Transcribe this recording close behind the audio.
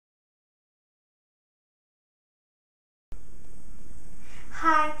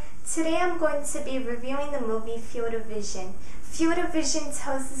Hi, today I'm going to be reviewing the movie Field of Vision. Field of Vision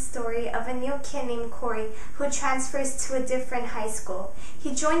tells the story of a new kid named Corey who transfers to a different high school.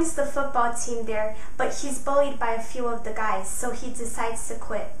 He joins the football team there, but he's bullied by a few of the guys, so he decides to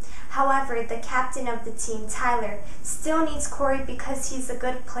quit. However, the captain of the team, Tyler, still needs Corey because he's a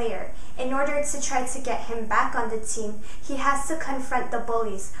good player. In order to try to get him back on the team, he has to confront the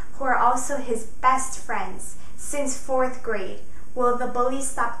bullies, who are also his best friends since 4th grade. Will the bullies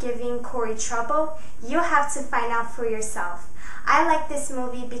stop giving Corey trouble? You'll have to find out for yourself. I like this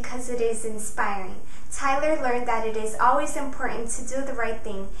movie because it is inspiring. Tyler learned that it is always important to do the right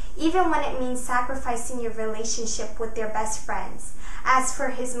thing, even when it means sacrificing your relationship with your best friends. As for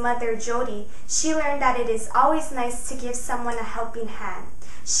his mother, Jody, she learned that it is always nice to give someone a helping hand.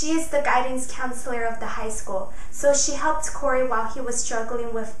 She is the guidance counselor of the high school, so she helped Corey while he was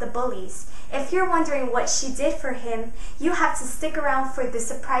struggling with the bullies. If you're wondering what she did for him, you have to stick around for the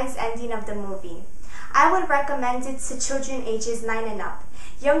surprise ending of the movie. I would recommend it to children ages 9 and up.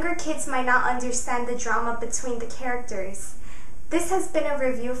 Younger kids might not understand the drama between the characters. This has been a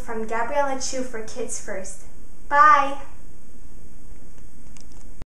review from Gabriella for Kids First. Bye!